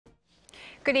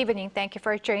Good evening. Thank you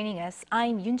for joining us.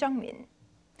 I'm Yoon Jung-min.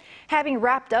 Having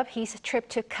wrapped up his trip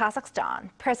to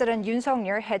Kazakhstan, President Yoon Suk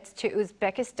Yeol heads to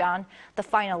Uzbekistan, the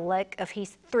final leg of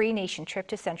his three-nation trip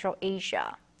to Central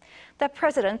Asia. The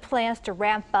president plans to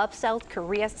ramp up South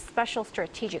Korea's special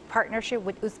strategic partnership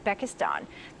with Uzbekistan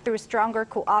through stronger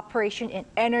cooperation in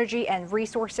energy and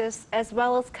resources, as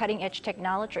well as cutting-edge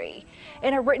technology.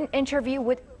 In a written interview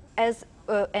with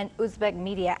an Uzbek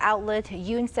media outlet,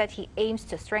 Yoon said he aims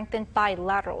to strengthen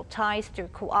bilateral ties through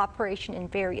cooperation in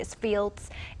various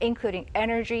fields, including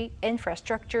energy,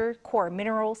 infrastructure, core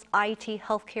minerals, IT,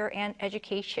 healthcare, and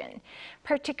education.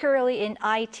 Particularly in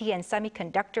IT and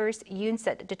semiconductors, Yoon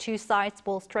said the two sides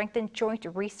will strengthen joint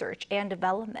research and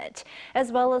development,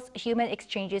 as well as human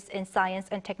exchanges in science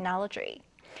and technology.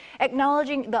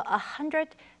 Acknowledging the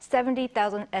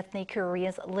 170,000 ethnic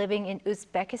Koreans living in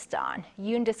Uzbekistan,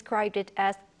 Yoon described it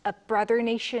as a brother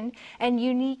nation and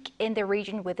unique in the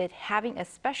region, with it having a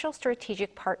special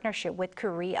strategic partnership with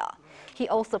Korea. He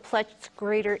also pledged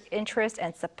greater interest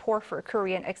and support for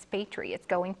Korean expatriates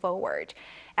going forward.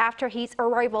 After his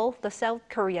arrival, the South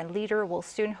Korean leader will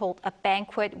soon hold a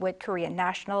banquet with Korean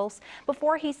nationals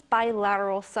before his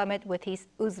bilateral summit with his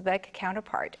Uzbek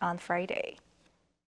counterpart on Friday.